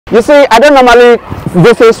You see, I don't normally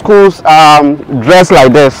visit schools dressed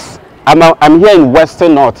like this. I'm here in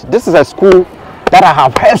Western North. This is a school that I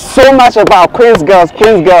have heard so much about. Queen's Girls,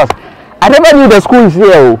 Queen's Girls. I never knew the school is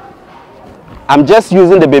here. I'm just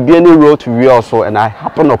using the Babiani road to Riosor, and I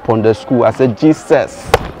happened upon the school. I said, Jesus,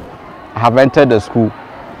 I have entered the school.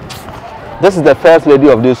 This is the first lady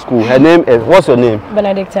of this school. Her name is, what's her name?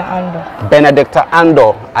 Benedicta Ando. Benedicta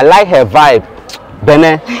Ando. I like her vibe.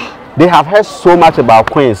 Bene, they have heard so much about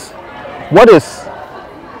Queens. What is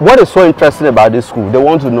so interesting about this school? They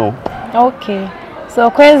want to know. Okay. So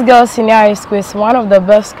Queen's Girls Senior High School is one of the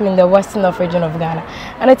best schools in the Western North region of Ghana.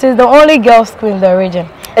 And it is the only girls' school in the region.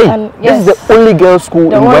 Hey, and yes, this is the only girls'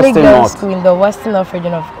 school in Western North. The only girls' school in the Western North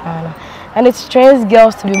region of Ghana. And it trains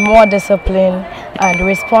girls to be more disciplined and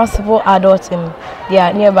responsible adults in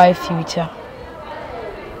their nearby future.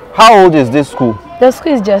 How old is this school? The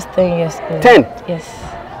school is just 10 years old. 10? Yes.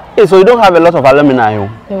 Hey, so you don't have a lot of alumni?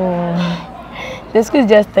 No. The school is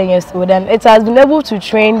just 10 years old, and it has been able to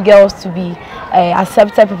train girls to be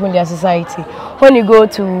accepted people in their society. When you go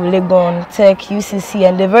to Legon, Tech, UCC,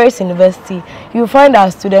 and the various university, you find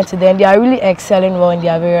our students then they are really excelling well in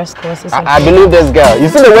their various courses. I believe this girl. You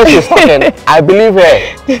see the way she's talking? I believe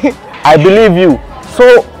her. I believe you.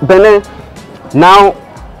 So, Bene, now,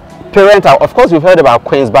 parents are, of course, you've heard about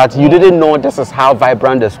Queens, but you didn't know this is how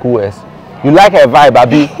vibrant the school is. You like her vibe,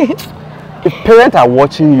 Abby. If parents are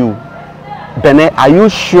watching you, Bene, are you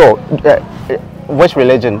sure? Which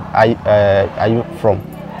religion are you from?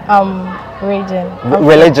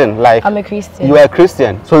 Religion, like I'm a Christian. You are a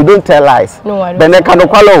Christian, so you don't tell lies. No, I don't. Bene,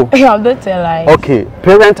 I don't tell lies. Okay,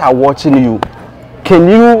 parents are watching you.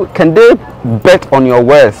 Can they bet on your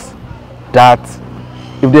words that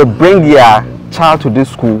if they bring their child to this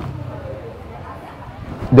school,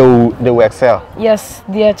 they will excel? Yes,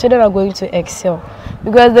 their children are going to excel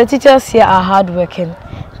because the teachers here are hardworking.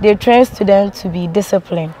 They train students to be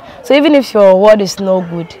disciplined. So even if your word is no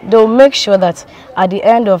good, they'll make sure that at the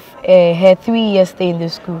end of her 3 years stay in the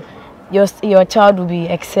school, your child will be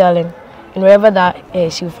excelling in wherever that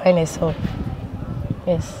she'll find herself.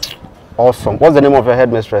 Yes. Awesome. What's the name of your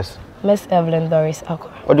headmistress? Miss Evelyn Doris Aqua.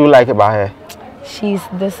 What do you like about her? She's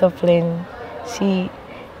disciplined.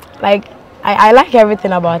 I like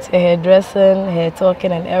everything about her dressing, her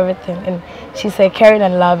talking and everything. And she's a caring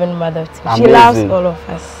and loving mother too. Amazing. She loves all of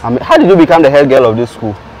us. How did you become the head girl of this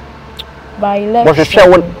school? By election.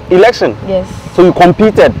 Was it election? Yes. So you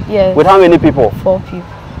competed? Yes. With how many people? 4 people.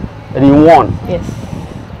 And you won? Yes.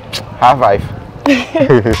 High five.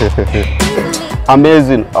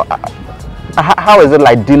 Amazing. How is it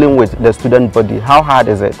like dealing with the student body? How hard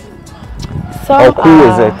is it? Or cool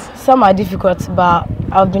is it? Some are difficult, but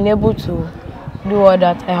I've been able to do all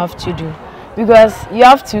that I have to do. Because you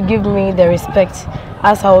have to give me the respect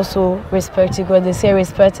as I also respect you. Because they say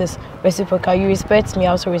respect is reciprocal. You respect me,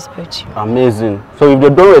 I also respect you. Amazing. So if they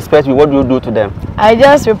don't respect you, what do you do to them? I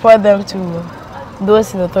just report them to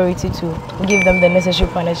those in authority to give them the necessary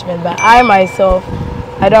punishment. But I myself,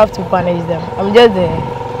 I don't have to punish them. I'm just the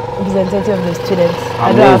representative of the students. Amazing.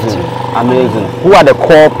 I don't have to. Amazing. Who are the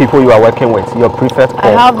core people you are working with? Your prefect core? I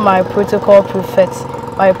have my protocol prefects,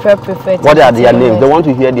 my prep prefect. What are their names? They want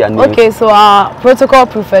to hear their names. Okay, so our protocol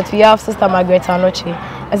prefect, we have Sister Margaret Anoche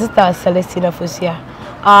and Sister Celestina Fosia.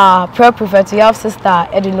 Our prep prefect, we have Sister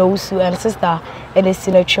Edino Usu and Sister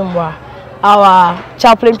Edestina Chumwa. Our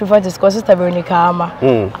chaplain prefect is called Sister Veronica Ama.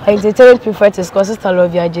 Our entertainment prefect is called Sister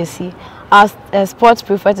Lovia JC. Our sports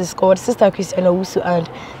prefect is called Sister Christiana Usu and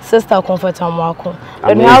Sister Comfort Amwako.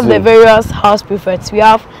 Then we have the various house prefects. We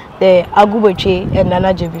have the Aguboche and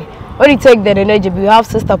Nana Jebi. When you take the Nana Jebi, we have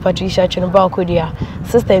Sister Patricia Chinuba Okodia,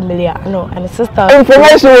 Sister Emilia, and Sister...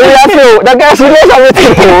 Information, the guys knows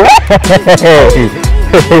everything.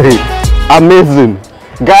 Amazing.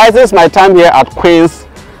 Guys, this is my time here at Queen's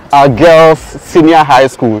Girls Senior High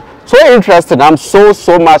School. So interesting. I'm so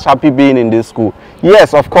much happy being in this school.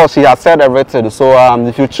 Yes, of course, she has said everything. So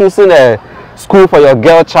if you're choosing a school for your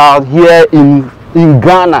girl child here in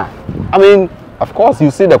Ghana, I mean, of course, you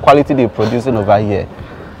see the quality they're producing over here.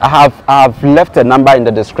 I have left a number in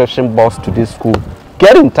the description box to this school.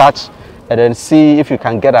 Get in touch and then see if you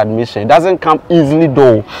can get admission. It doesn't come easily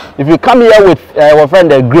though. If you come here with your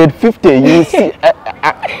friend grade 50, you see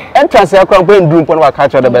entrance.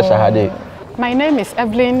 My name is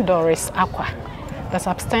Evelyn Doris Aqua, the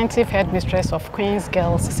substantive headmistress of Queen's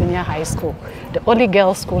Girls Senior High School, the only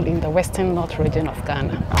girls' school in the Western North region of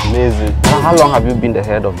Ghana. Amazing. How long have you been the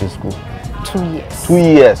head of this school? 2 years. 2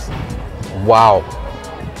 years. Wow.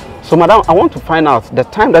 So, madam, I want to find out the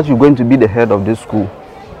time that you're going to be the head of this school.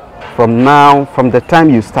 From now, from the time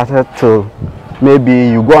you started till maybe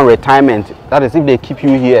you go on retirement, that is if they keep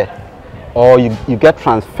you here, or you get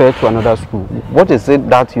transferred to another school, what is it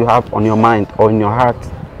that you have on your mind or in your heart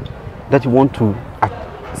that you want to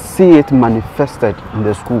see it manifested in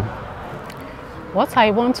the school? What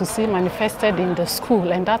I want to see manifested in the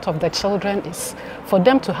school and that of the children is for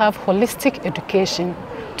them to have holistic education,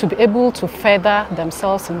 to be able to further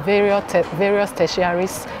themselves in various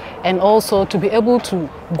tertiaries, and also to be able to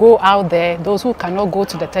go out there. Those who cannot go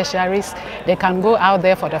to the tertiaries, they can go out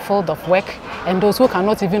there for the field of work, and those who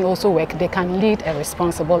cannot even also work, they can lead a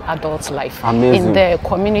responsible adult life. Amazing. In the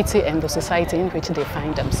community and the society in which they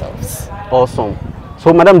find themselves. Awesome.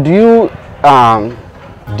 So, madam, do you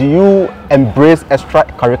embrace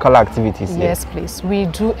extracurricular activities here? Yes, please. We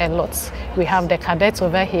do a lot. We have the cadets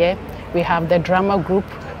over here, we have the drama group,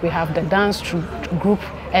 we have the dance group,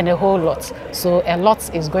 and a whole lot. So a lot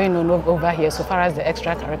is going on over here so far as the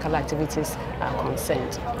extracurricular activities are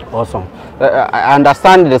concerned. Awesome. I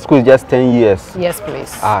understand the school is just 10 years. Yes,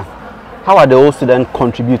 please. How are the old students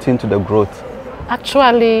contributing to the growth?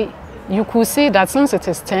 Actually, you could see that since it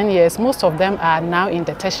is 10 years, most of them are now in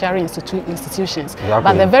the tertiary institutions. Exactly.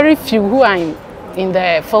 But the very few who are in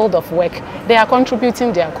the field of work, they are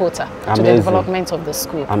contributing their quota to the development of the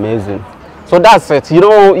school. Amazing. So that's it. You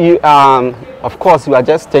know, of course, you are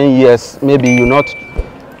just 10 years. Maybe you're not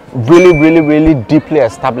really deeply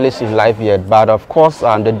established in life yet. But of course,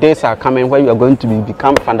 the days are coming where you are going to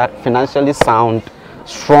become financially sound,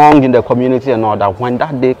 strong in the community and all that. When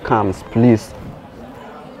that day comes, please,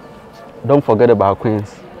 don't forget about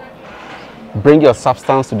Queens. Bring your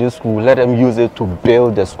substance to this school. Let them use it to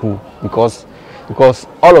build the school. Because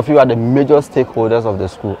all of you are the major stakeholders of the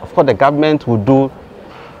school. Of course, the government will do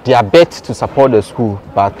their best to support the school,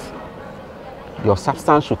 but your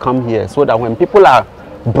substance should come here so that when people are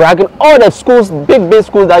bragging, all the schools, big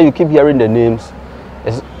schools that you keep hearing the names,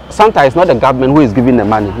 sometimes it's not the government who is giving the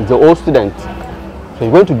money, it's the old student. So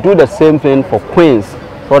you're going to do the same thing for Queens,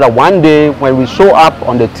 so that one day when we show up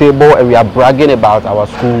on the table and we are bragging about our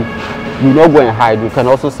school, you not go and hide. You can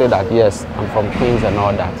also say that, yes, I'm from Queens and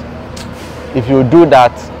all that. If you do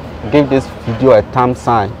that, give this video a thumb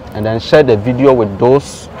sign and then share the video with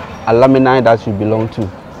those alumni that you belong to.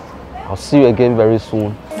 I'll see you again very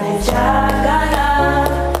soon.